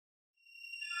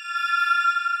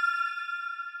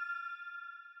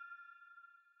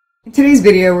In today's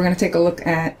video, we're going to take a look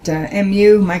at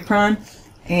Micron,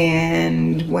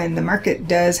 and when the market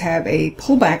does have a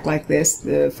pullback like this,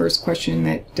 the first question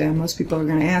that most people are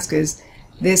going to ask is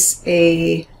this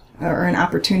an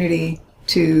opportunity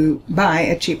to buy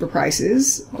at cheaper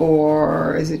prices,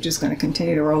 or is it just going to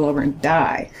continue to roll over and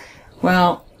die?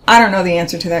 Well, I don't know the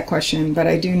answer to that question, but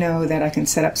I do know that I can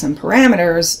set up some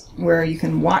parameters where you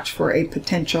can watch for a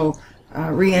potential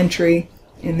re-entry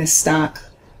in this stock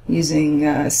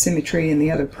using symmetry and the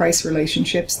other price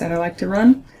relationships that I like to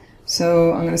run.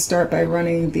 So I'm going to start by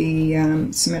running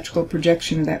the symmetrical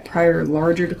projection of that prior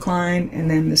larger decline and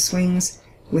then the swings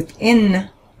within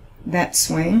that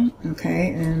swing.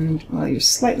 Okay, and well, you're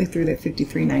slightly through that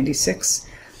 53.96.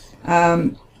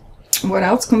 What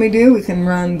else can we do? We can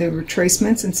run the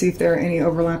retracements and see if there are any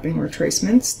overlapping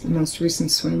retracements. The most recent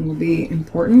swing will be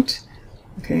important.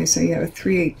 Okay, so you have a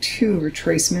 382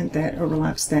 retracement that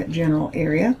overlaps that general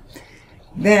area.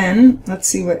 Then let's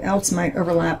see what else might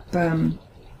overlap the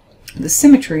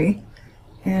symmetry.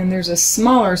 And there's a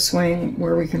smaller swing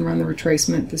where we can run the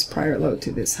retracement, this prior low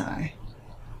to this high.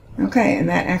 Okay, and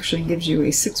that actually gives you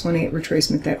a 618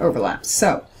 retracement that overlaps.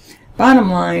 So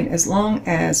bottom line, as long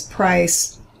as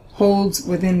price holds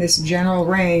within this general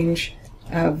range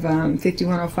of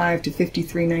 5105 to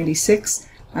 53.96,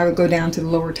 I would go down to the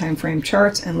lower time frame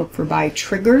charts and look for buy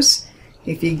triggers.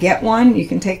 If you get one, you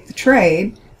can take the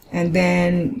trade, and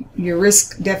then your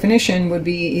risk definition would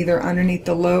be either underneath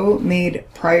the low made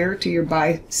prior to your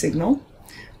buy signal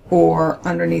or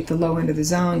underneath the low end of the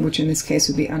zone, which in this case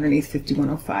would be underneath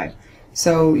 5105.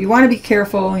 So you want to be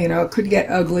careful. You know, it could get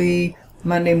ugly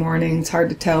Monday morning. It's hard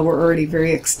to tell. We're already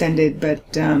very extended,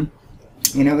 but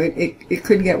you know, it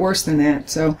could get worse than that.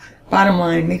 So bottom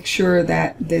line, make sure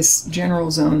that this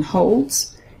general zone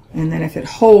holds, and then if it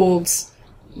holds,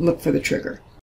 look for the trigger.